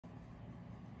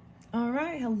All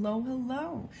right, hello,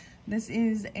 hello. This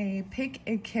is a pick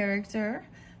a character,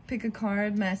 pick a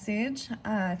card message.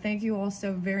 Thank you all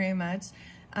so very much.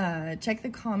 Check the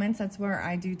comments, that's where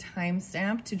I do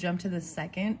timestamp to jump to the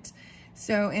second.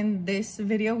 So in this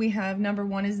video, we have number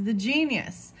one is the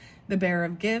genius, the bearer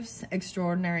of gifts,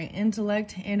 extraordinary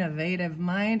intellect, innovative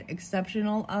mind,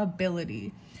 exceptional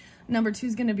ability. Number two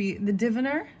is going to be the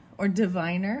diviner, or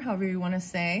diviner, however you want to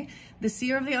say, the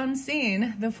seer of the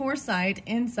unseen, the foresight,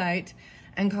 insight,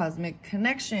 and cosmic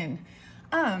connection.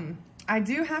 I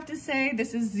do have to say,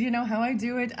 this is, how I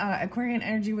do it. Aquarian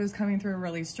energy was coming through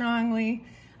really strongly.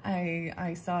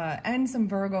 I saw, and some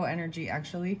Virgo energy,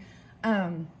 actually.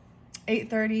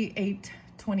 8:30,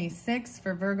 8:26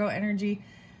 for Virgo energy.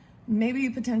 Maybe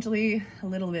potentially a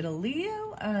little bit of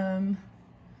Leo.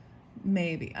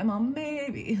 Maybe I'm on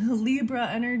maybe Libra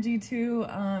energy too,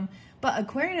 but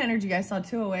Aquarian energy I saw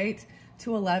 208,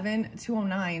 211,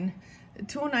 209,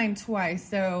 209 twice,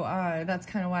 so that's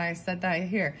kind of why I said that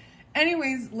here.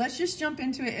 Anyways, let's just jump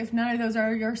into it. If none of those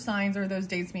are your signs or those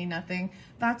dates mean nothing,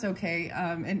 that's okay.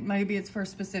 And maybe it's for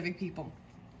specific people.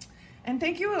 And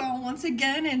thank you all once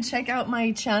again, and check out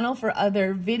my channel for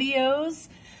other videos.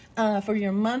 For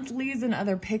your monthlies and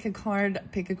other pick a card,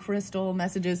 pick a crystal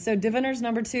messages. So diviners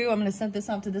number two, I'm going to set this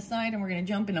off to the side and we're going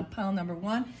to jump into pile number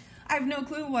one. I have no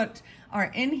clue what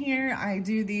are in here. I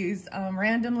do these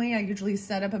randomly. I usually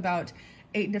set up about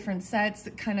 8 different sets,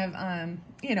 kind of,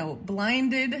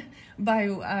 blinded by,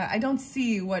 I don't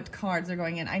see what cards are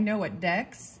going in. I know what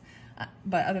decks,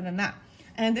 but other than that.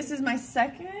 And this is my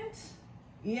second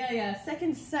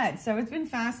set. So it's been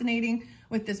fascinating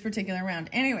with this particular round.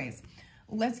 Anyways,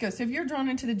 let's go. So if you're drawn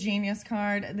into the genius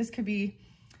card, this could be,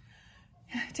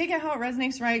 take it how it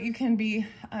resonates, right? You can be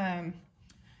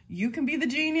the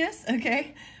genius,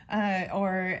 okay?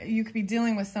 Or you could be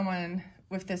dealing with someone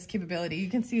with this capability. You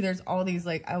can see there's all these,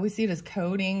 like, I always see it as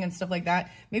coding and stuff like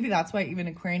that. Maybe that's why even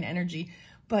Aquarian energy,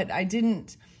 but I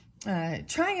didn't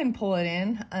try and pull it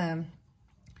in.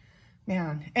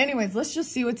 Man, anyways, let's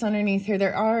just see what's underneath here.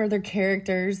 There are other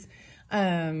characters.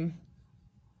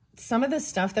 Some of the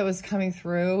stuff that was coming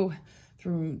through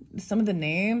some of the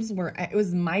names were, it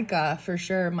was Micah for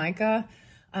sure. Micah,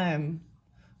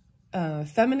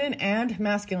 feminine and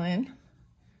masculine.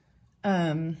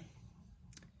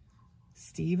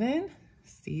 Steve,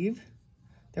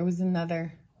 there was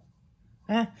another,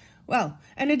 well,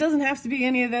 and it doesn't have to be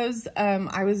any of those.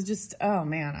 I was just, oh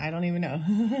man, I don't even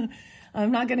know.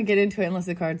 I'm not going to get into it unless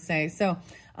the cards say. So,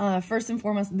 first and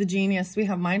foremost, the genius, we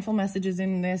have mindful messages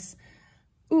in this.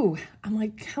 Ooh, I'm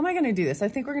like, how am I going to do this? I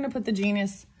think we're going to put the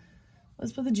genius.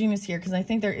 Let's put the genius here because I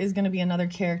think there is going to be another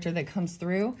character that comes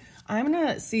through. I'm going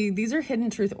to see, these are hidden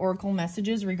truth oracle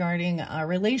messages regarding a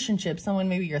relationship. Someone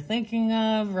maybe you're thinking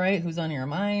of, right? Who's on your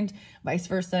mind. Vice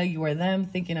versa, you are them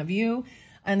thinking of you.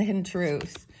 And the hidden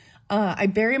truth. I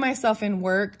bury myself in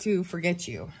work to forget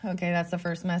you. Okay, that's the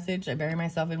first message. I bury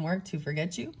myself in work to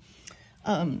forget you.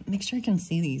 Make sure I can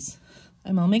see these.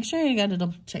 I'll make sure I got to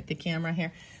double check the camera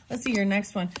here. Let's see your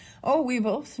next one. Oh, we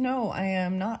both know I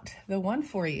am not the one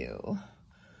for you.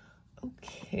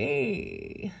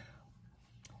 Okay.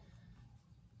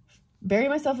 Bury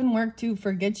myself in work to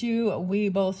forget you. We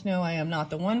both know I am not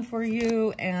the one for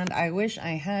you, and I wish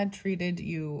I had treated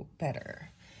you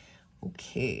better.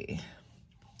 Okay.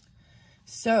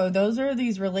 So those are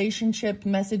these relationship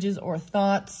messages or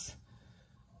thoughts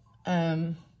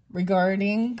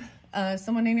regarding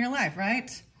someone in your life,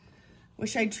 right?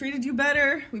 Wish I treated you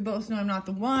better. We both know I'm not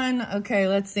the one. Okay,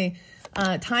 let's see.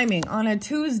 Timing on a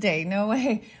Tuesday. No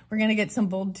way. We're going to get some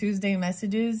bold Tuesday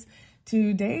messages.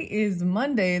 Today is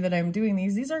Monday that I'm doing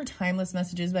these. These are timeless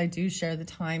messages, but I do share the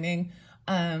timing.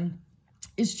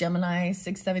 It's Gemini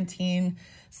 6/17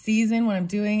 season when I'm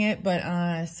doing it.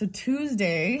 But so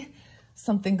Tuesday,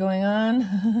 something going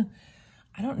on.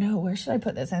 I don't know. Where should I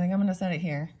put this? I think I'm going to set it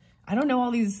here. I don't know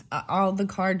all the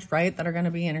cards, right, that are going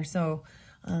to be in here. So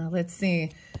let's see.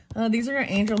 These are your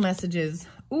angel messages.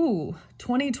 Ooh,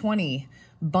 2020,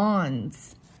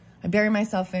 bonds. I bury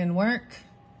myself in work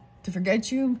to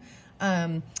forget you.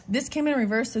 This came in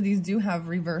reverse, so these do have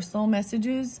reversal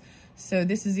messages. So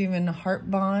this is even a heart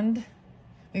bond.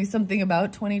 Maybe something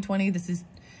about 2020. This is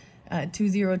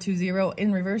 2020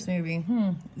 in reverse, maybe.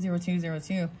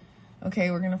 0202.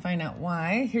 Okay, we're going to find out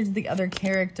why. Here's the other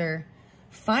character.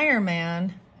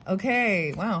 Fireman.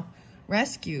 Okay, wow.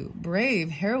 Rescue, brave,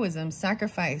 heroism,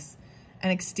 sacrifice,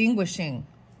 and extinguishing.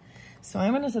 So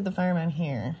I'm going to set the fireman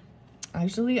here.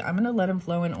 Actually, I'm going to let him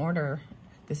flow in order.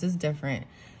 This is different.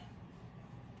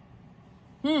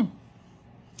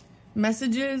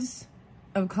 Messages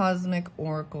of cosmic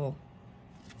oracle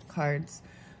cards.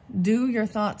 Do your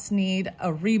thoughts need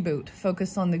a reboot?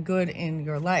 Focus on the good in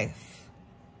your life.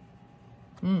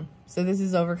 So this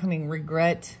is overcoming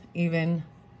regret even,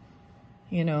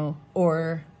 you know,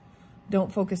 or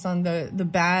don't focus on the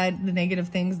bad, the negative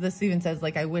things. This even says,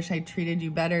 like, I wish I treated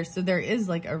you better. So there is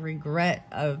like a regret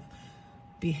of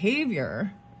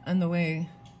behavior and the way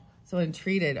someone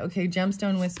treated. Okay,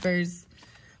 gemstone whispers,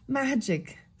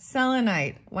 magic,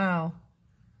 selenite. Wow.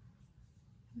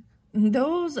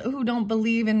 Those who don't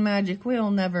believe in magic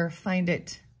will never find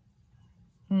it.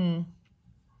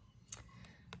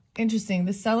 Interesting.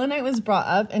 The selenite was brought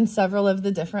up in several of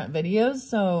the different videos.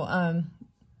 So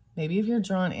maybe if you're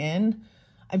drawn in,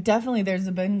 there's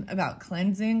been about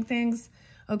cleansing things.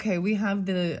 Okay, we have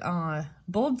the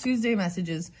Bold Tuesday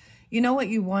messages. You know what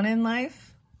you want in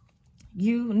life?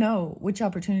 You know which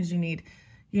opportunities you need.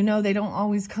 You know they don't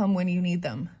always come when you need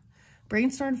them.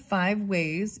 Brainstorm 5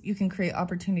 ways you can create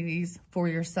opportunities for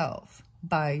yourself,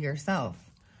 by yourself.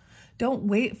 Don't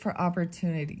wait for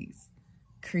opportunities.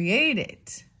 Create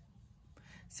it.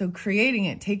 So creating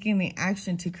it, taking the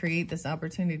action to create this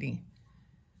opportunity.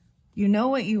 You know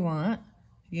what you want.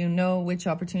 You know which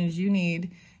opportunities you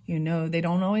need. You know they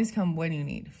don't always come when you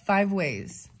need. 5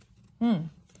 ways.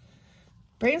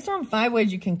 Brainstorm 5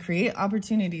 ways you can create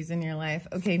opportunities in your life.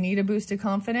 Okay, need a boost of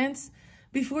confidence?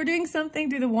 Before doing something,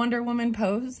 do the Wonder Woman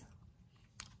pose.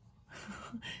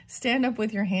 Stand up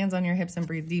with your hands on your hips and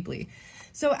breathe deeply.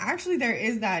 So actually there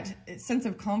is that sense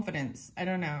of confidence. I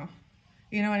don't know.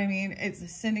 You know what I mean?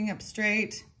 It's sitting up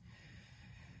straight.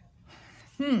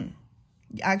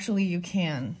 Actually, you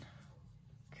can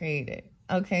create it.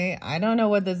 Okay, I don't know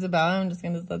what this is about. I'm just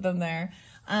going to set them there.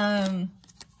 And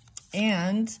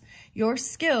your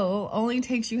skill only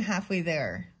takes you halfway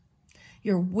there.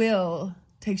 Your will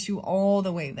takes you all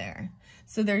the way there.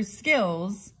 So there's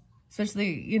skills,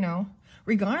 especially, you know,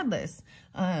 regardless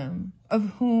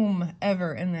of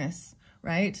whomever in this,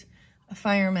 right?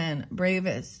 Fireman,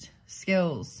 bravest,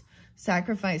 skills,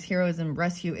 sacrifice, heroism,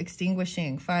 rescue,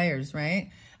 extinguishing fires,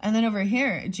 right? And then over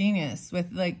here, genius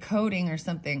with like coding or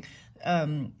something.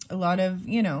 A lot of,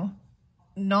 you know,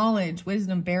 knowledge,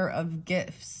 wisdom, bearer of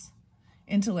gifts,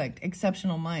 intellect,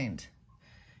 exceptional mind.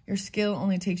 Your skill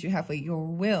only takes you halfway. Your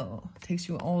will takes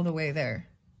you all the way there.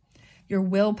 Your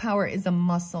willpower is a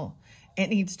muscle. It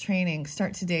needs training.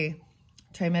 Start today.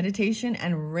 Try meditation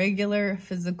and regular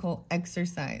physical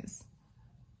exercise.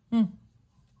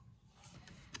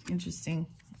 Interesting.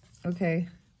 Okay.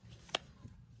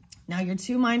 Now your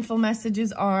 2 mindful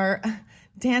messages are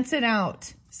dance it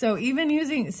out. So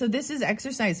this is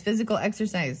exercise, physical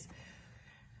exercise.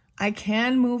 I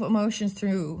can move emotions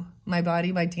through my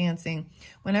body by dancing.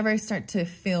 Whenever I start to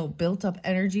feel built up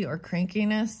energy or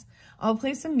crankiness, I'll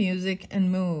play some music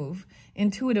and move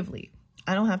intuitively.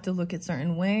 I don't have to look a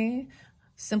certain way.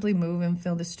 Simply move and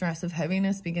feel the stress of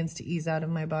heaviness begins to ease out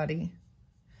of my body.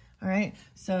 All right.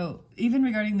 So even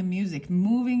regarding the music,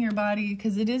 moving your body,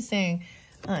 because it is saying,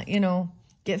 you know,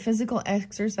 get physical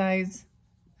exercise,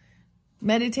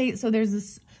 meditate. So there's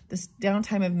this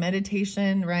downtime of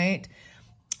meditation, right?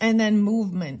 And then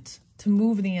movement to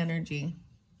move the energy.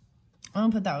 I'll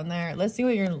put that one there. Let's see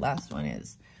what your last one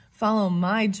is. Follow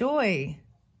my joy.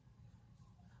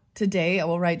 Today, I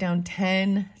will write down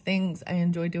 10 things I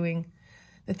enjoy doing,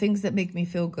 the things that make me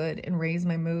feel good and raise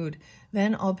my mood.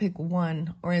 Then I'll pick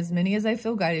one or as many as I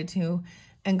feel guided to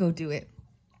and go do it.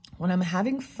 When I'm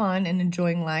having fun and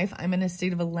enjoying life, I'm in a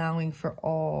state of allowing for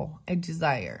all I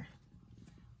desire.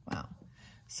 Wow.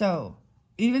 So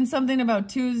even something about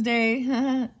Tuesday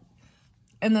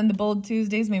and then the Bold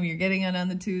Tuesdays, maybe you're getting it on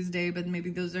the Tuesday, but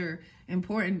maybe those are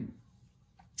important.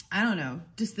 I don't know,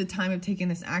 just the time of taking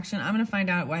this action. I'm going to find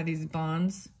out why these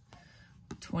bonds,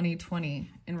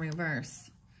 2020 in reverse.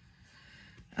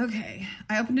 Okay,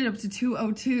 I opened it up to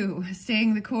 202,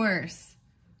 staying the course.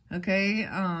 Okay,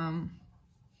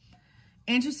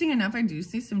 interesting enough, I do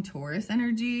see some Taurus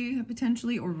energy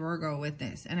potentially, or Virgo with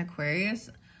this, and Aquarius.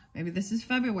 Maybe this is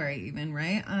February even,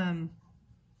 right?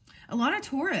 A lot of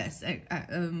Taurus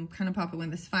kind of pop up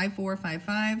with this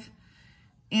 5-4-5-5.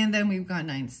 And then we've got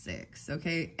 9-6,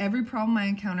 okay? Every problem I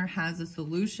encounter has a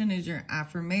solution is your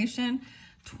affirmation.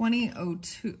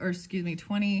 2002, or excuse me,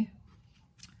 20,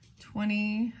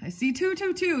 I see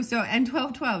 222, so, and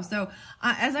 1212. So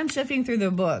as I'm shifting through the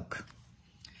book,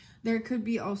 there could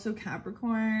be also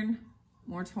Capricorn,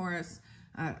 more Taurus,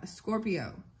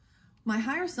 Scorpio. My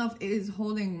higher self is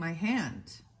holding my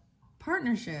hand.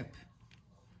 Partnership.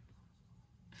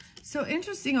 So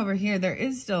interesting over here, there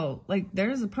is still, like,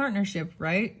 there's a partnership,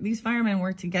 right? These firemen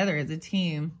work together as a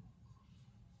team.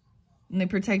 And they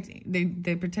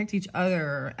protect each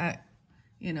other,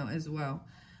 you know, as well.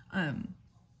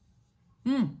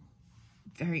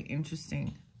 Very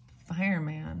interesting.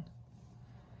 Fireman.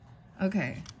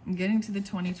 Okay, I'm getting to the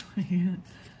 2020.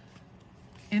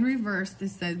 In reverse,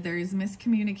 this says there is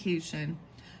miscommunication,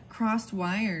 crossed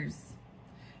wires,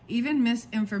 even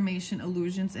misinformation,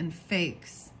 illusions, and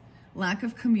fakes, lack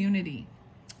of community,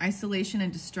 isolation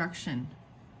and destruction.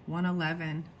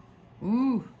 111.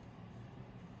 Ooh.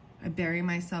 I bury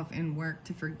myself in work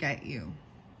to forget you.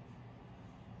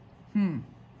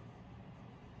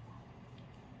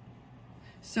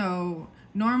 So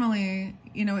normally,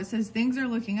 you know, it says things are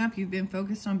looking up. You've been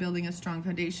focused on building a strong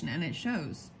foundation, and it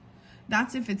shows.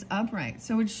 That's if it's upright.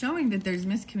 So it's showing that there's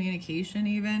miscommunication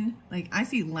even. Like, I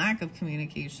see lack of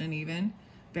communication even.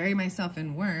 Bury myself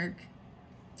in work.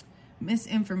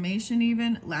 Misinformation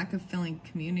even. Lack of feeling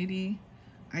community.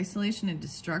 Isolation and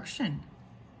destruction.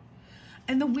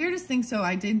 And the weirdest thing, so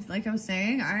I did, like I was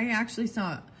saying, I actually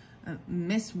saw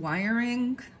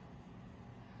miswiring.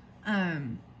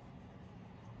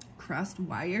 Crossed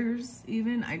wires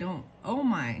even. I don't, oh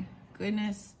my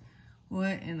goodness.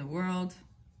 What in the world?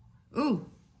 Ooh,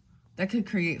 that could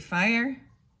create fire.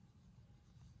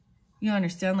 You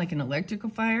understand, like an electrical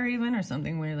fire even, or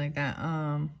something weird like that.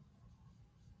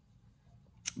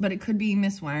 But it could be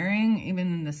miswiring, even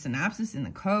in the synapses, in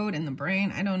the code, in the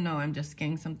brain. I don't know. I'm just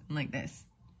getting something like this.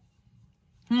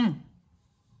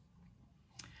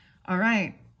 All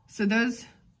right. So those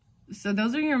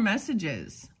are your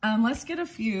messages. Let's get a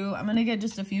few. I'm going to get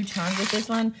just a few charms with this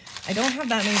one. I don't have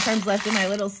that many charms left in my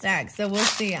little stack, so we'll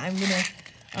see. I'm going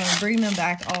to bring them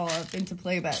back all up into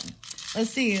play, but let's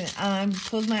see.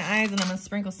 Close my eyes, and I'm going to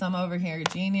sprinkle some over here.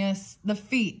 Genius. The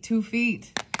feet. 2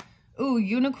 feet. Ooh,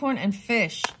 unicorn and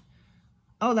fish.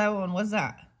 Oh, that one. What's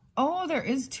that? Oh, there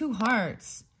is 2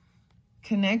 hearts.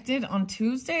 Connected on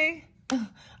Tuesday.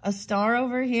 A star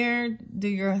over here. Do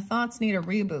your thoughts need a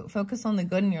reboot? Focus on the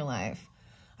good in your life.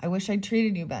 I wish I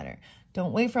treated you better.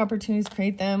 Don't wait for opportunities,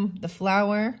 create them. The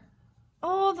flower.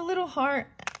 Oh, the little heart.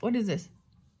 What is this?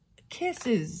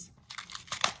 Kisses.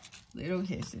 Little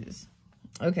kisses.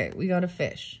 Okay, we got a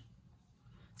fish.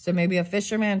 So maybe a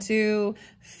fisherman too.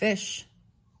 Fish.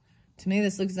 To me,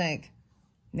 this looks like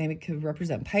maybe it could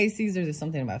represent Pisces, or there's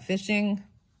something about fishing.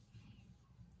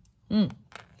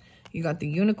 You got the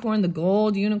unicorn, the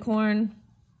gold unicorn.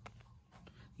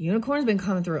 Unicorn's been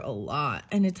coming through a lot.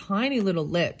 And a tiny little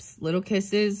lips, little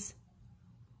kisses,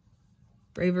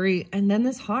 bravery. And then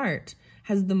this heart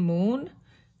has the moon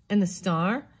and the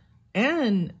star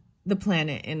and the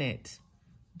planet in it.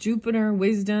 Jupiter,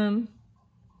 wisdom.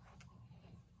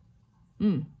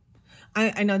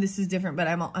 I know this is different, but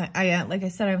I like I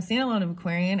said, I'm seeing a lot of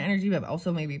Aquarian energy, but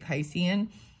also maybe Piscean.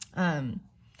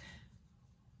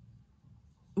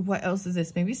 What else is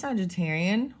this? Maybe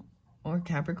Sagittarian or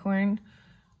Capricorn.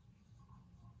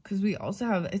 Because we also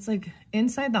have, it's like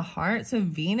inside the heart. So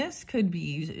Venus could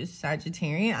be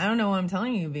Sagittarian. I don't know what I'm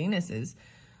telling you Venus is.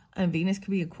 Venus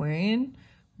could be Aquarian.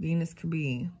 Venus could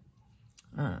be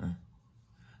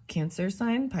Cancer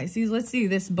sign, Pisces. Let's see,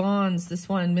 this bonds, this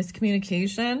one,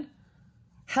 miscommunication.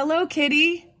 Hello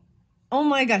Kitty. Oh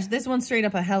my gosh, this one's straight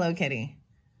up a Hello Kitty.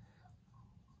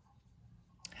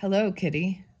 Hello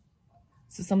Kitty.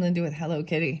 So something to do with Hello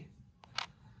Kitty.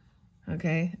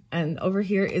 Okay, and over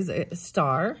here is a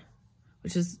star,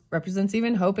 which represents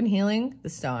even hope and healing. The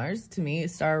stars, to me, a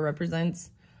star represents,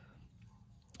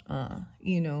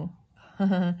 you know,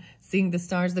 seeing the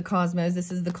stars, the cosmos.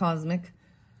 This is the cosmic,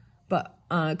 but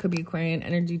it could be Aquarian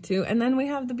energy too. And then we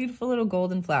have the beautiful little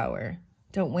golden flower.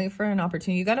 Don't wait for an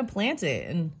opportunity. You got to plant it,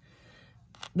 and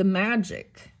the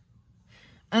magic.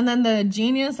 And then the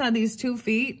genius had these 2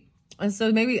 feet. And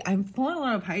so maybe I'm pulling a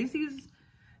lot of Pisces.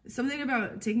 Something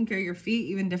about taking care of your feet,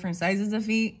 even different sizes of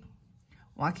feet.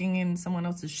 Walking in someone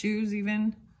else's shoes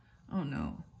even. Oh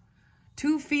no.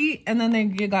 2 feet, and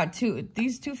then you got 2.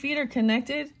 These 2 feet are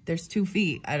connected. There's 2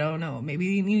 feet. I don't know. Maybe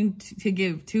you need to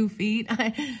give 2 feet.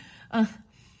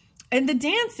 And the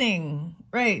dancing.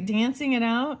 Right, dancing it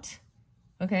out.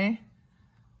 Okay.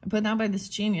 I put that by this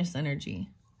genius energy.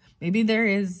 Maybe there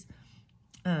is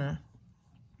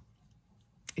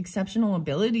exceptional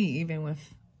ability even with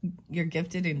you're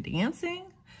gifted in dancing.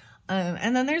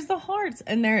 And then there's the hearts,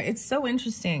 and it's so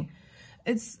interesting.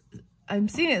 I'm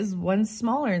seeing it as one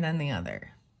smaller than the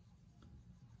other.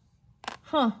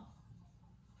 Huh.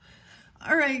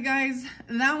 All right, guys,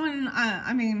 that one,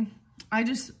 I mean, I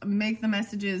just make the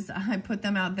messages, I put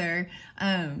them out there,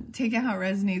 take it how it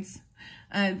resonates.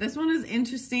 This one is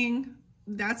interesting.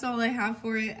 That's all I have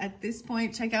for it at this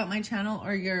point. Check out my channel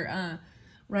or your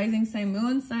rising sign,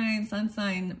 moon sign, sun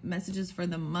sign messages for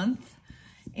the month.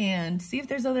 and see if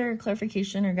there's other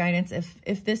clarification or guidance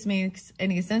if this makes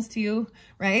any sense to you,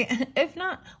 right? If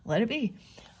not, let it be.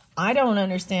 I don't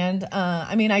understand.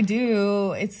 I mean, I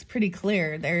do. It's pretty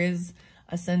clear. There is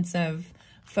a sense of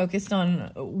focused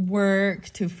on work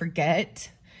to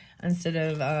forget instead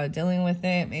of dealing with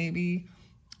it. Maybe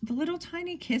the little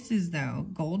tiny kisses, though,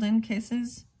 golden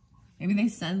kisses. Maybe they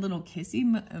send little kissy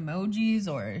emojis,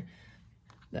 or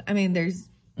I mean, there's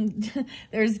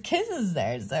there's kisses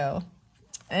there, so.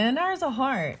 And there's a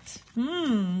heart. So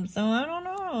I don't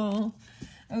know.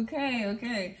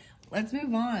 Okay. Let's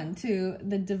move on to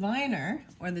the diviner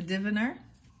or the diviner.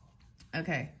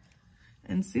 Okay.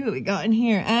 And see what we got in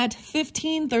here. At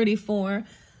 1534,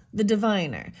 the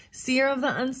diviner, seer of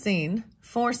the unseen,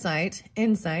 foresight,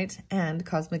 insight, and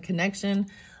cosmic connection.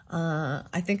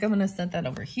 I think I'm going to set that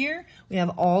over here. We have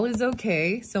all is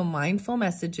okay. So mindful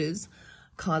messages.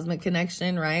 Cosmic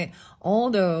connection, right?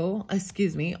 All that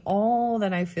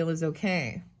I feel is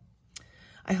okay.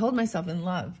 I hold myself in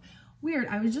love. Weird.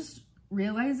 I was just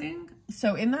realizing.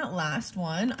 So in that last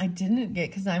one, I didn't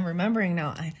get, because I'm remembering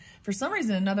now, for some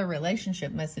reason, another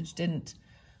relationship message didn't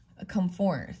come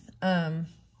forth. I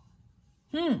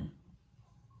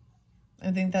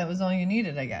think that was all you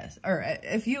needed, I guess. Or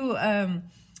if you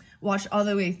watch all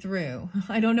the way through,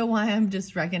 I don't know why I'm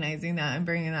just recognizing that and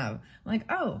bringing it up. I'm like,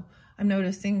 oh, I'm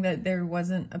noticing that there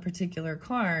wasn't a particular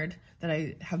card that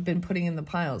I have been putting in the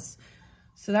piles.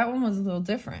 So that one was a little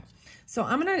different. So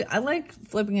I like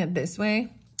flipping it this way.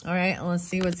 All right, and let's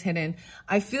see what's hidden.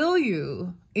 I feel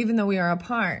you, even though we are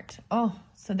apart. Oh,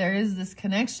 so there is this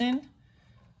connection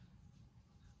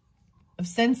of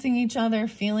sensing each other,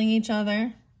 feeling each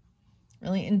other,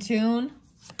 really in tune.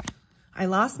 I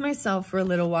lost myself for a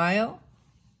little while.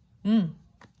 I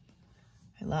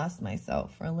lost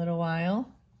myself for a little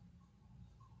while.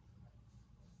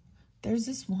 There's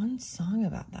this one song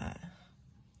about that.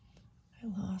 I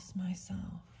lost myself.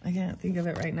 I can't think of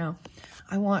it right now.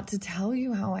 I want to tell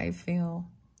you how I feel.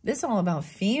 This is all about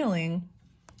feeling,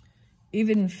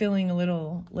 even feeling a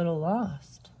little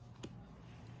lost.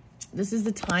 This is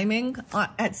the timing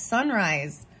at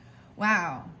sunrise.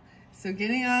 Wow. So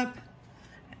getting up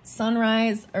at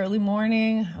sunrise, early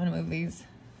morning. I'm going to move these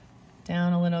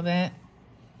down a little bit.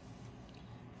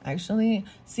 Actually,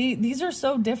 see, these are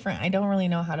so different. I don't really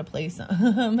know how to place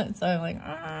them. So I'm like,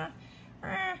 I'm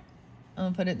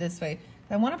going to put it this way.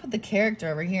 I want to put the character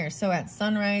over here. So at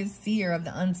sunrise, seer of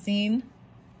the unseen.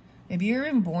 Maybe you're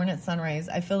even born at sunrise.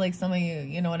 I feel like some of you,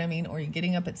 you know what I mean? Or you're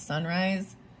getting up at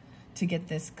sunrise to get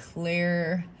this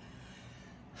clear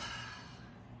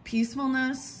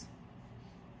peacefulness.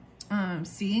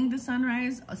 Seeing the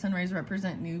sunrise. A sunrise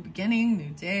represent new beginning,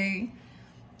 new day.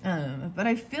 But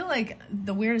I feel like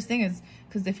the weirdest thing is,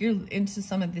 because if you're into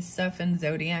some of this stuff and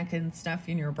zodiac and stuff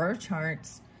in your birth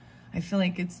charts, I feel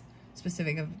like it's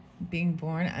specific of being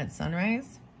born at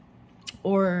sunrise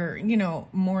or, you know,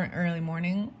 more early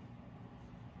morning.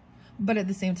 But at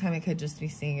the same time, it could just be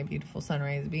seeing a beautiful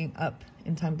sunrise, being up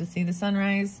in time to see the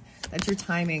sunrise. That's your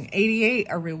timing. 88,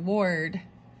 a reward.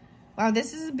 Wow,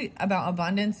 this is about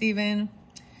abundance even.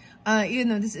 Even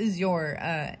though this is your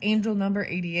angel number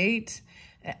 88.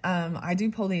 I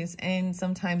do pull these in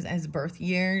sometimes as birth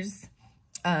years,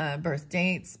 birth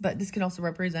dates, but this can also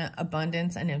represent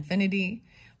abundance and infinity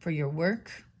for your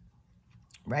work,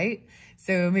 right?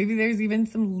 So maybe there's even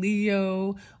some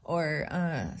Leo or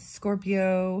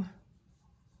Scorpio.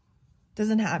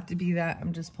 Doesn't have to be that.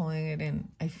 I'm just pulling it in.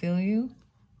 I feel you,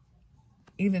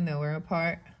 even though we're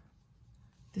apart.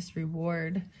 This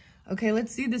reward. Okay,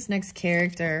 let's see this next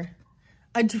character.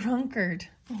 A drunkard.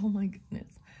 Oh my goodness.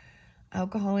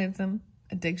 Alcoholism,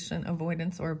 addiction,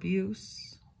 avoidance, or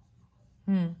abuse.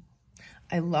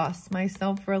 I lost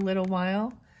myself for a little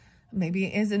while. Maybe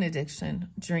it is an addiction.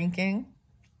 Drinking.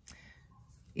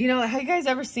 You know, have you guys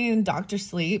ever seen Dr.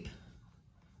 Sleep?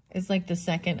 It's like the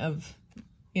second of,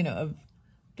 you know, of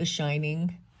The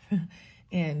Shining.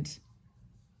 And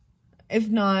if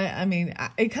not, I mean,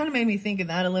 it kind of made me think of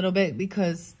that a little bit,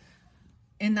 because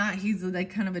in that he's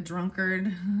like kind of a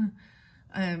drunkard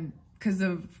because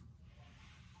of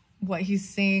what he's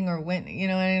seeing or when, you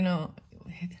know, I don't know,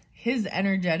 his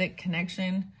energetic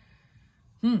connection.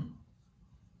 I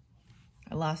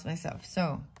lost myself.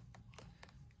 So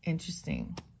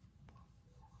interesting.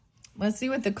 Let's see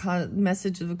what the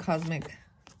message of the cosmic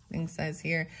thing says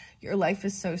here. Your life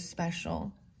is so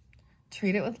special.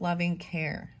 Treat it with loving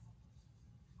care.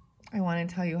 I want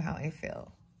to tell you how I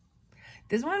feel.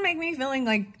 This one made me feeling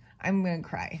like I'm going to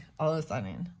cry all of a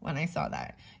sudden when I saw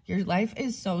that. Your life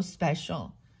is so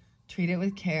special. Treat it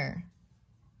with care.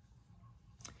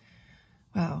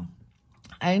 Wow.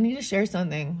 I need to share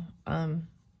something.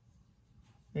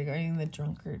 regarding the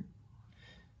drunkard.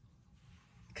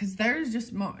 Because there's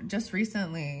just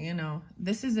recently, you know,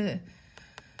 this is a...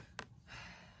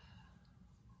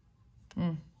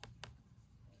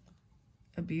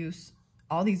 abuse.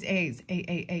 All these A's.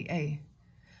 A.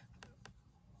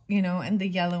 You know, and the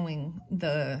yellowing,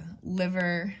 the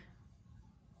liver.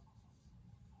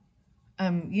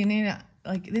 You need to,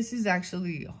 like, this is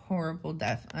actually horrible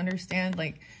death. Understand,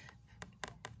 like,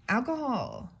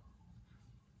 alcohol.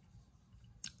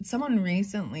 Someone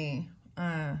recently,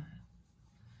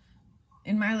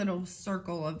 in my little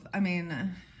circle of, I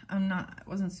mean,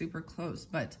 wasn't super close,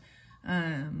 but,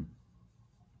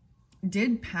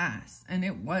 did pass, and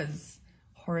it was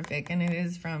horrific, and it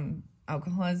is from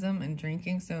alcoholism and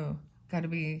drinking, so gotta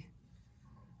be,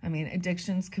 I mean,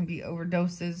 addictions can be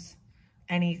overdoses,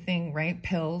 anything, right?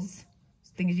 Pills,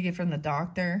 things you get from the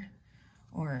doctor,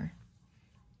 or,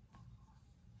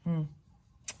 wow.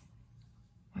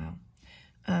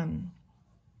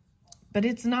 But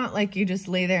it's not like you just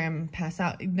lay there and pass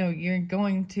out. No, you're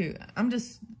going to, I'm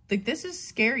just, like, this is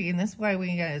scary, and that's why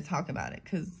we gotta talk about it,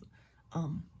 because,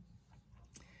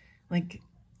 like,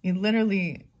 you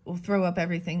literally will throw up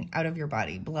everything out of your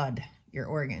body, blood, your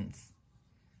organs.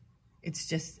 It's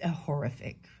just a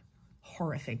horrific,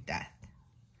 horrific death.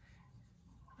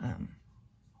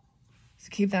 So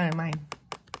keep that in mind.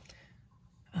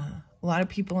 A lot of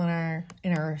people in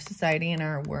our society, in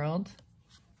our world,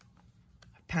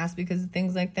 pass because of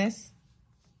things like this.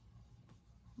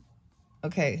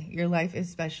 Okay, your life is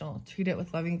special. Treat it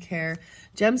with loving care.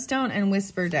 Gemstone and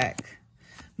Whisper deck.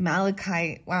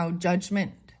 Malachite. Wow,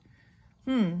 judgment.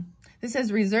 This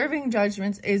says reserving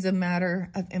judgments is a matter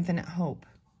of infinite hope.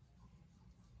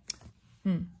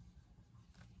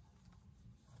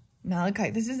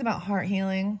 Malachite. This is about heart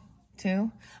healing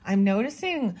too. I'm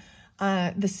noticing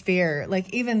the sphere,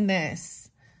 like even this.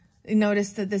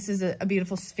 Notice that this is a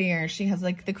beautiful sphere. She has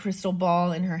like the crystal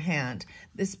ball in her hand.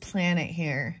 This planet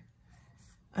here.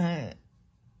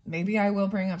 Maybe I will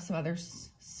bring up some other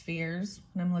spheres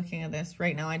when I'm looking at this.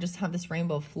 Right now, I just have this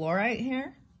rainbow fluorite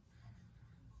here.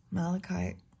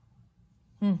 Malachite.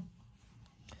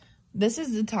 This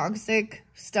is the toxic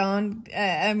stone.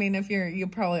 I mean, if you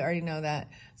probably already know that.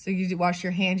 So you wash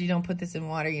your hands. You don't put this in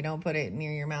water. You don't put it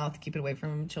near your mouth. Keep it away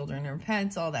from children or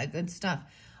pets. All that good stuff.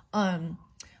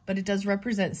 But it does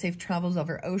represent safe travels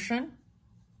over ocean.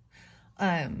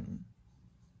 And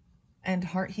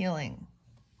heart healing.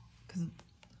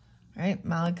 Right?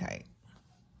 Malachite.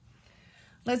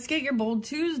 Let's get your bold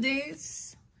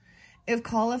Tuesdays. If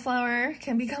cauliflower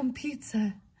can become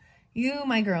pizza, you,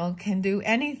 my girl, can do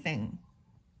anything.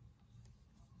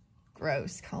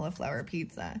 Gross, cauliflower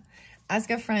pizza. Ask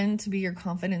a friend to be your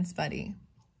confidence buddy.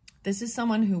 This is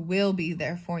someone who will be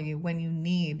there for you when you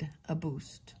need a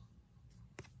boost.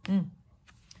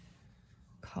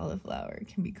 Cauliflower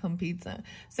can become pizza.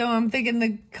 So I'm thinking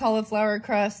the cauliflower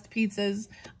crust pizzas.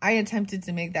 I attempted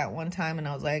to make that one time and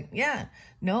I was like, yeah,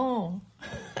 no.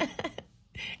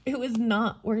 It was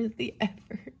not worth the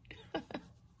effort.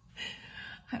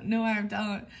 No, I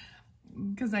don't,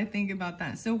 because I think about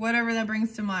that. So whatever that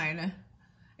brings to mind,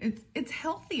 it's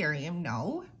healthier, you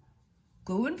know.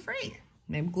 Gluten-free.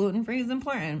 Maybe gluten-free is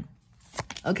important.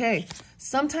 Okay,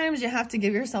 sometimes you have to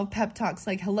give yourself pep talks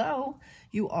like, hello,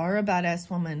 you are a badass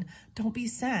woman. Don't be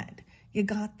sad. You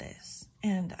got this.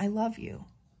 And I love you.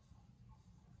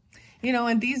 You know,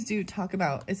 and these do talk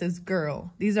about, it says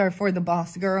girl. These are for the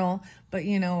boss girl. But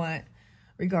you know what?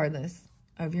 Regardless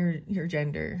of your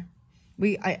gender,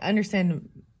 I understand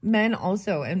men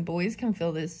also and boys can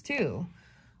feel this too.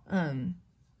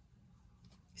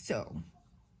 So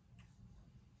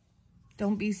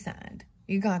don't be sad.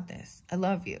 You got this. I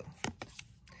love you.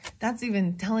 That's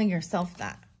even telling yourself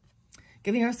that.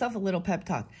 Giving yourself a little pep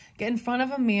talk. Get in front of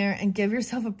a mirror and give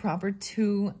yourself a proper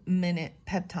 2-minute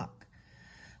pep talk.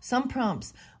 Some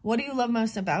prompts. What do you love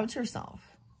most about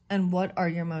yourself? And what are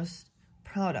you most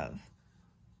proud of?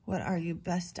 What are you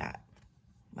best at?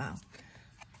 Wow.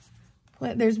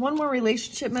 There's one more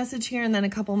relationship message here and then a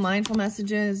couple mindful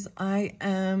messages. I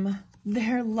am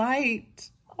their light.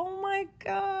 Oh my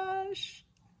gosh.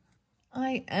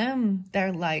 I am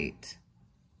their light.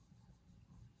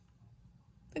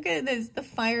 Look at this, the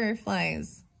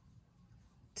fireflies.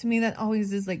 To me, that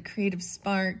always is like creative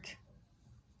spark.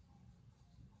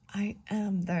 I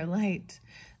am their light.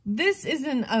 This is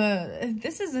an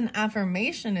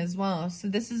affirmation as well. So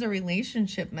this is a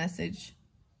relationship message.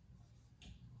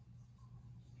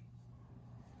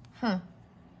 Huh.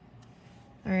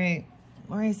 All right.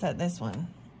 Where I set this one.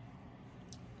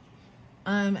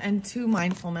 And 2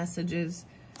 mindful messages.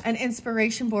 An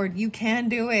inspiration board. You can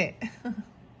do it.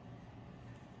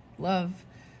 Love.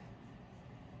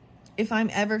 if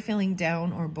I'm ever feeling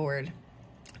down or bored,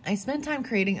 I spend time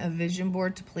creating a vision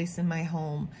board to place in my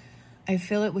home. I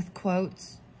fill it with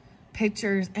quotes,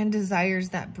 pictures, and desires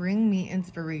that bring me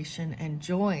inspiration and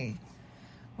joy.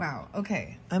 Wow,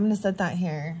 okay, I'm gonna set that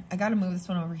here. I gotta move this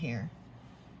one over here.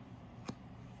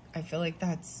 I feel like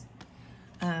that's,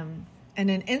 and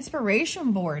an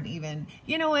inspiration board even.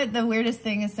 You know what the weirdest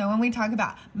thing is? So when we talk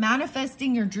about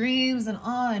manifesting your dreams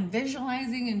and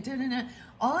visualizing and da-da-da,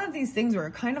 all of these things were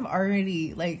kind of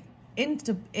already like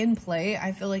in play.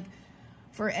 I feel like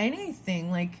for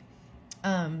anything, like,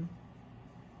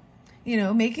 you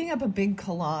know, making up a big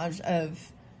collage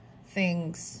of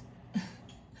things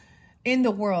in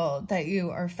the world that you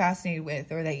are fascinated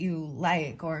with or that you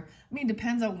like, or, I mean,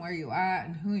 depends on where you're at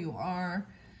and who you are.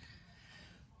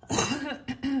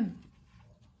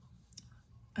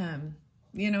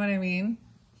 You know what I mean?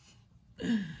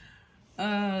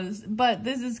 But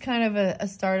this is kind of a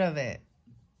start of it.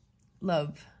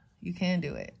 Love, you can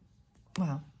do it.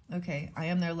 Wow. Okay. I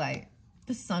am their light.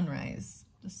 The sunrise.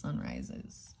 The sun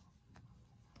rises.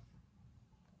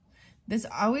 This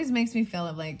always makes me feel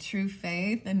of like true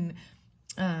faith, and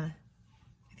I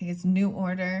think it's new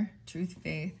order, truth,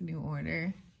 faith, new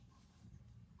order.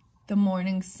 The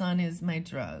morning sun is my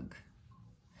drug.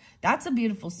 That's a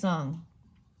beautiful song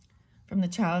from the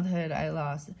childhood I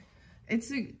lost.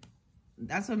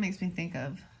 That's what makes me think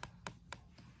of.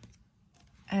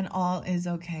 And all is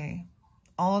okay.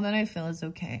 All that I feel is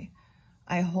okay.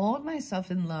 I hold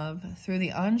myself in love through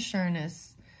the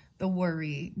unsureness, the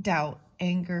worry, doubt,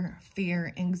 anger,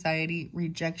 fear, anxiety,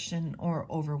 rejection, or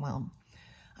overwhelm.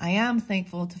 I am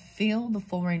thankful to feel the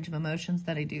full range of emotions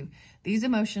that I do. These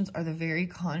emotions are the very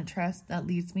contrast that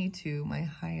leads me to my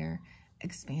higher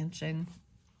expansion.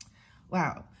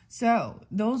 Wow. So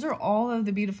those are all of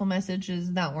the beautiful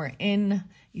messages that were in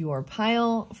your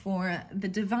pile for the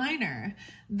diviner,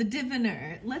 the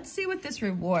diviner. Let's see what this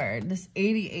reward, this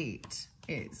 88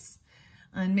 is.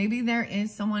 And maybe there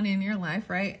is someone in your life,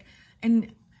 right?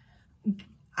 And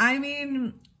I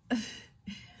mean,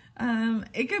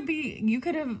 it could be,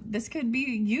 this could be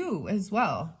you as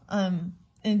well.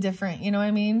 In different, you know what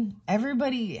I mean?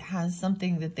 Everybody has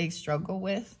something that they struggle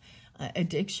with.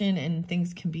 Addiction and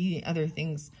things can be other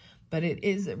things, but it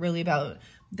is really about,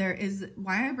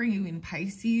 why I bring you in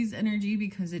Pisces energy,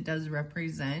 because it does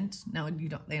represent, now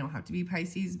they don't have to be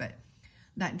Pisces, but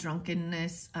that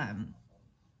drunkenness,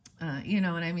 you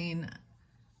know what I mean?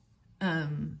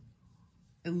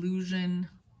 Illusion,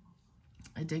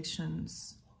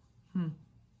 addictions,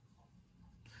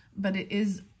 but it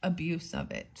is abuse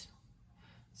of it.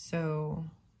 So,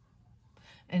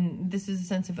 and this is a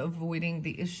sense of avoiding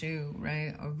the issue,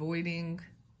 right?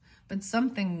 But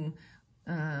something,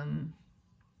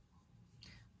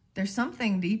 there's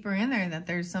something deeper in there, that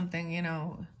there's something, you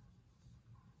know,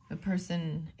 the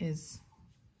person is,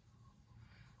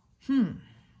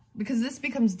 because this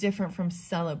becomes different from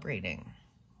celebrating,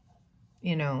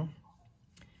 you know?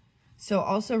 So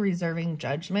also reserving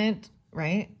judgment,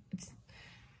 right?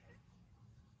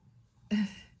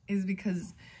 Is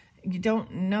because you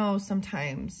don't know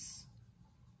sometimes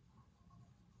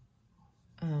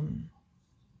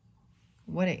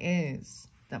what it is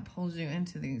that pulls you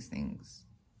into these things.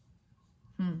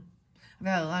 I've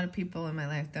had a lot of people in my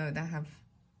life though that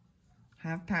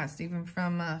have passed, even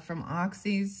from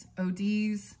oxys,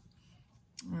 ODs,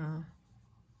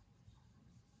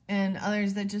 and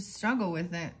others that just struggle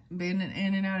with it, being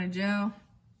in and out of jail.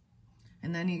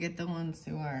 And then you get the ones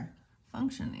who are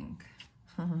functioning.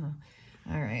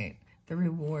 All right, the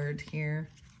reward here,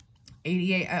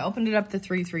 88. I opened it up to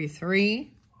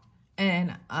 333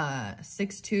 and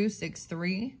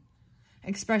 6263.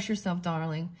 Express yourself,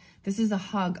 darling. This is a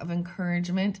hug of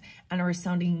encouragement and a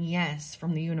resounding yes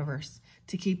from the universe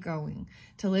to keep going,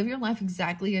 to live your life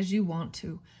exactly as you want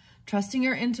to. Trusting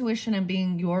your intuition and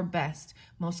being your best,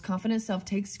 most confident self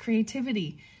takes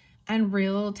creativity and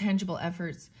real tangible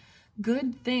efforts.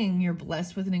 Good thing you're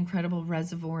blessed with an incredible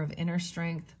reservoir of inner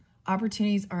strength.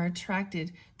 Opportunities are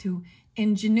attracted to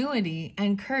ingenuity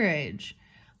and courage.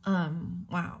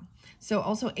 Wow. So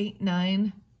also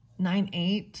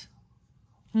 8998.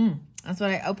 That's what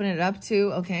I open it up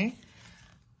to. Okay.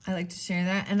 I like to share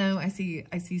that. And now I see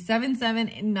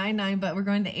 7799, but we're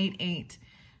going to 88.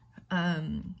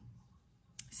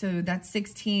 So that's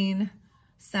 16,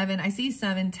 7. I see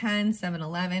 7, 10, 7,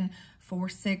 11, 4,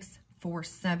 6, 4,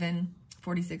 7,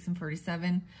 46 and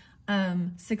 47.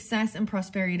 Success and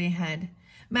prosperity ahead.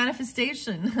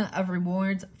 Manifestation of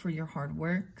rewards for your hard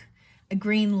work. A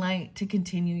green light to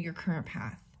continue your current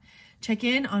path. Check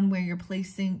in on where you're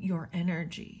placing your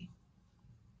energy.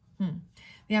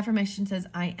 The The affirmation says,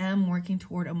 I am working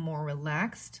toward a more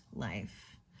relaxed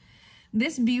life.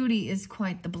 This beauty is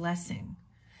quite the blessing.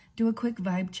 Do a quick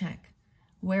vibe check.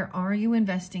 Where are you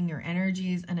investing your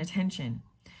energies and attention?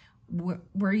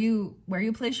 Where you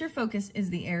place your focus is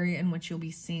the area in which you'll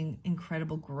be seeing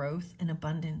incredible growth and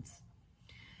abundance.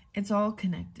 It's all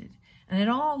connected, and it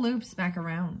all loops back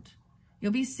around.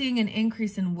 You'll be seeing an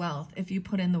increase in wealth if you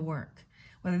put in the work,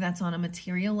 whether that's on a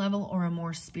material level or a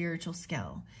more spiritual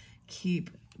scale.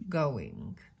 Keep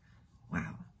going.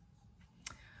 Wow.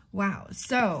 Wow.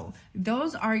 So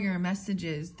those are your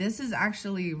messages. This is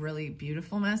actually a really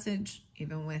beautiful message,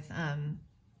 even with,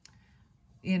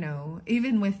 you know,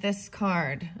 even with this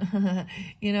card,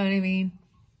 you know what I mean?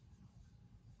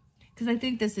 Because I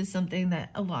think this is something that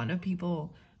a lot of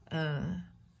people,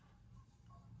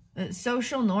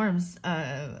 social norms,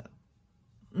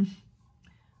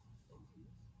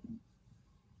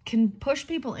 can push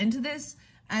people into this.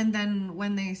 And then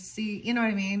when they see, you know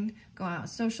what I mean, go out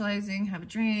socializing, have a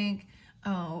drink,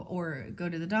 or go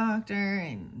to the doctor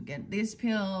and get this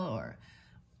pill, or,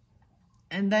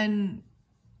 and then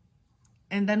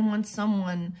once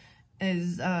someone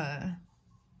is,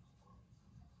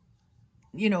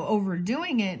 you know,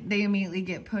 overdoing it, they immediately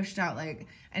get pushed out. Like,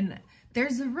 and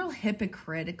there's a real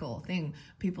hypocritical thing.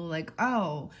 People like,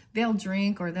 oh, they'll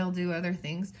drink or they'll do other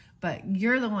things, but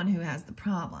you're the one who has the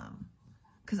problem.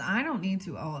 Because I don't need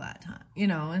to all that time, you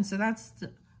know? And so that's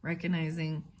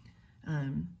recognizing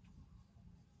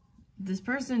this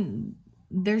person,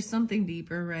 there's something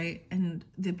deeper, right? And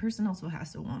the person also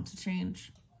has to want to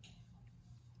change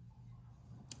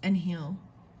and heal.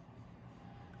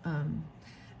 And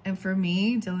for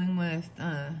me, dealing with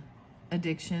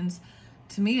addictions,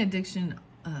 to me, addiction,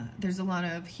 there's a lot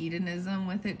of hedonism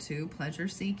with it too, pleasure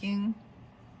seeking.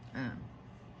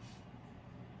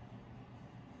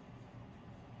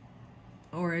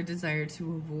 Or a desire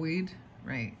to avoid,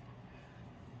 right?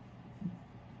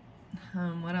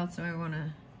 What else do I want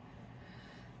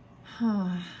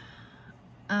to...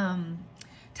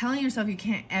 telling yourself you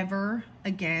can't ever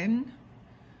again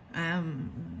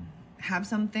have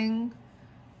something,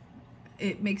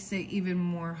 it makes it even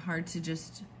more hard to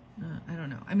just, I don't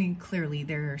know. I mean, clearly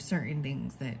there are certain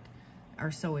things that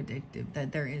are so addictive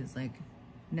that there is like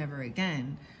never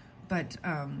again. But,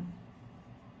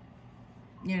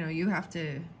 you know, you have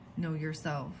to know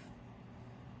yourself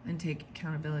and take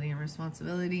accountability and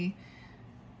responsibility.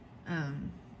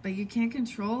 But you can't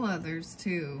control others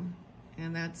too.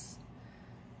 And that's,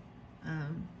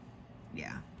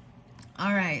 yeah.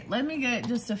 All right, let me get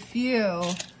just a few.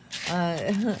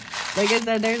 Like I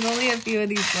said, there's only a few of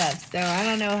these left, so I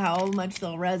don't know how much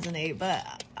they'll resonate,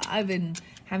 but I've been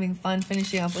having fun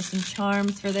finishing up with some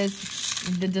charms for this.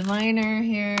 The Diviner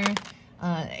here.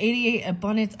 88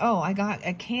 abundance. Oh, I got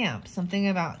a camp, something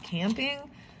about camping,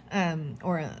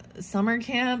 or a summer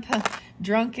camp.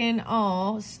 Drunken.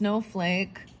 Oh,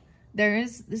 snowflake.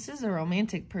 This is a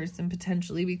romantic person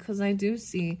potentially, because I do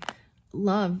see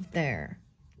love there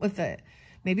with it.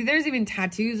 Maybe there's even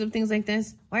tattoos of things like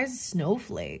this. Why is a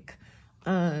snowflake?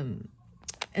 And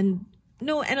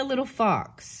a little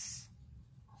fox.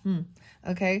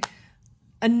 Okay.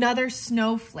 Another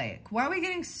snowflake. Why are we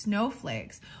getting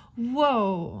snowflakes?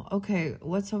 Whoa. Okay,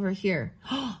 what's over here?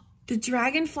 The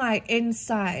dragonfly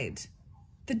inside.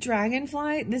 The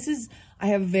dragonfly. I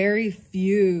have very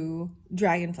few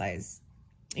dragonflies.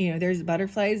 You know, there's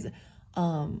butterflies.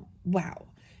 Wow.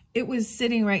 It was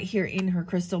sitting right here in her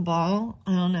crystal ball.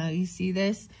 I don't know. You see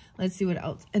this? Let's see what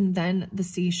else. And then the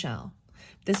seashell.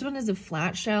 This one is a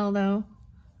flat shell though.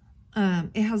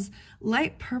 It has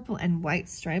light purple and white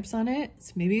stripes on it.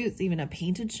 So maybe it's even a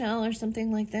painted shell or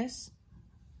something like this.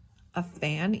 A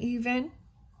fan even.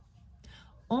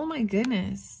 Oh my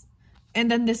goodness. And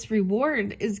then this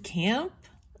reward is camp.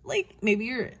 Like maybe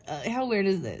you're, how weird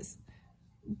is this?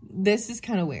 This is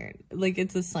kind of weird. Like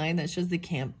it's a sign that shows the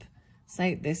camp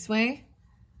site this way.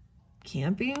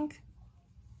 Camping.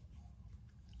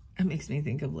 It makes me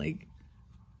think of like,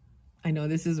 I know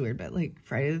this is weird, but like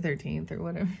Friday the 13th or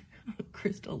whatever.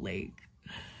 Crystal Lake.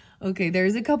 Okay,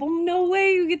 there's a couple. No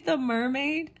way you get the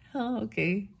mermaid. Oh,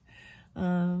 okay.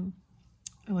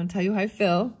 I want to tell you how I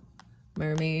feel.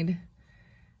 Mermaid.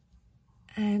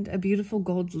 And a beautiful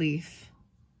gold leaf.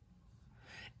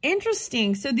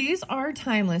 Interesting. So these are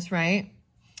timeless, right?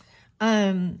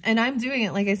 And I'm doing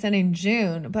it, like I said, in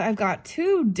June, but I've got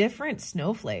 2 different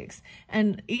snowflakes,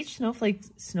 and each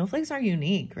snowflakes are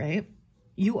unique, right?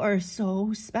 You are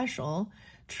so special.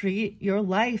 Your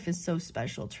life is so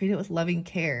special. Treat it with loving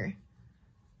care.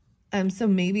 So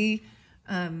maybe,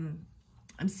 I'm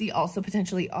see also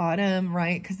potentially autumn,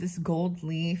 right? Because this gold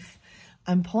leaf,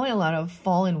 I'm pulling a lot of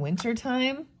fall and winter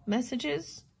time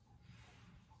messages.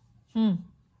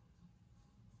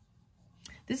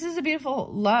 This is a beautiful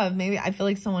love. Maybe I feel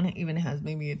like someone even has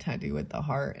maybe a tattoo with the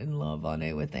heart and love on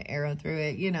it with the arrow through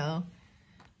it, you know.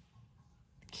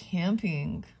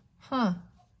 Camping. Huh.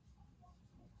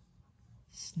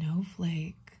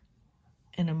 Snowflake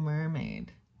and a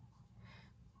mermaid.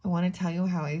 I want to tell you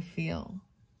how I feel.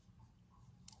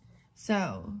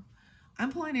 So,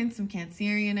 I'm pulling in some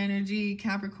Cancerian energy,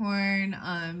 Capricorn,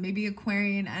 maybe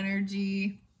Aquarian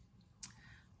energy.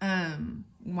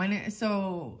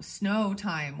 So snow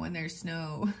time, when there's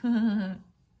snow.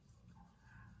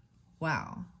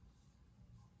 Wow.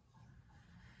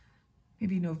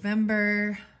 Maybe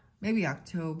November, maybe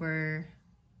October.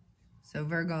 So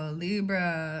Virgo,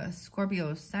 Libra,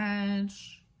 Scorpio, Sag.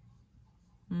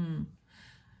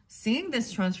 Seeing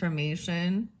this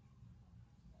transformation,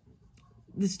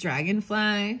 this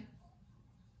dragonfly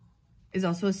is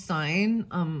also a sign.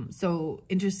 So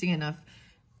interesting enough,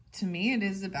 to me, it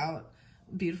is about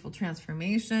beautiful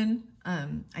transformation.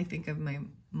 I think of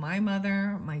my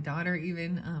mother, my daughter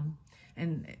even,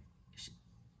 and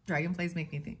dragonflies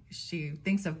make me think, she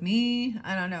thinks of me.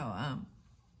 I don't know.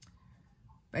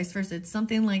 Vice versa. It's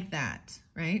something like that,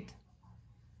 right?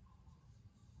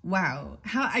 Wow.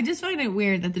 I just find it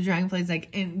weird that the dragonfly is like,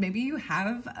 and maybe you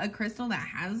have a crystal that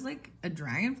has like a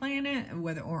dragonfly in it,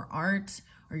 or art,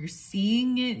 or you're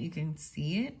seeing it, you can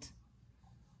see it.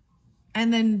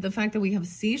 And then the fact that we have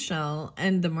seashell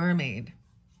and the mermaid.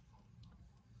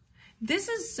 This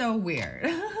is so weird.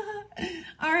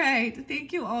 All right.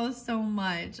 Thank you all so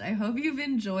much. I hope you've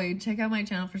enjoyed. Check out my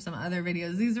channel for some other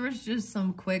videos. These were just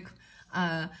some quick,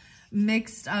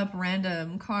 mixed up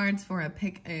random cards for a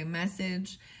pick a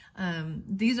message.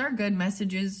 These are good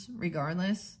messages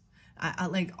regardless. I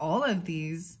like all of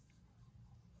these.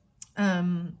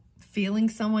 Feeling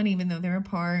someone even though they're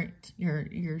apart,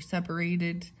 you're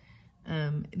separated.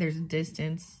 There's a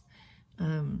distance,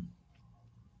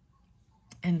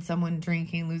 and someone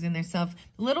drinking, losing their self.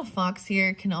 The little fox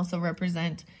here can also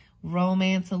represent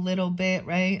romance a little bit,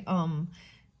 right?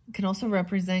 Can also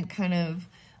represent kind of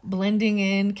blending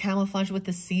in, camouflage with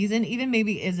the season. Even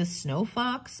maybe is a snow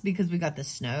fox because we got the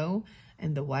snow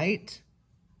and the white.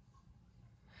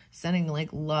 Sending like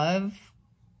love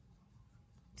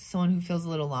to someone who feels a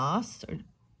little lost. Or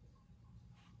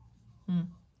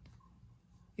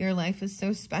your life is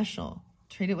so special.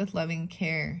 Treat it with loving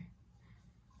care.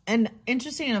 And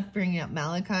interesting enough, bringing up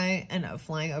Malachi and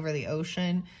flying over the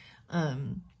ocean.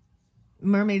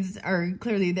 Mermaids are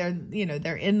clearly, they're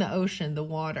in the ocean, the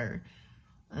water.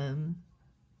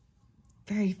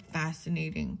 Very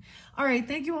fascinating. All right.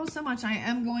 Thank you all so much.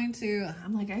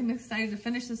 I'm excited to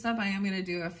finish this up. I am going to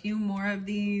do a few more of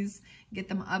these, get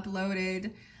them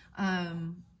uploaded.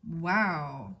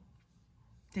 Wow.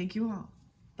 Thank you all.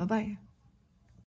 Bye-bye.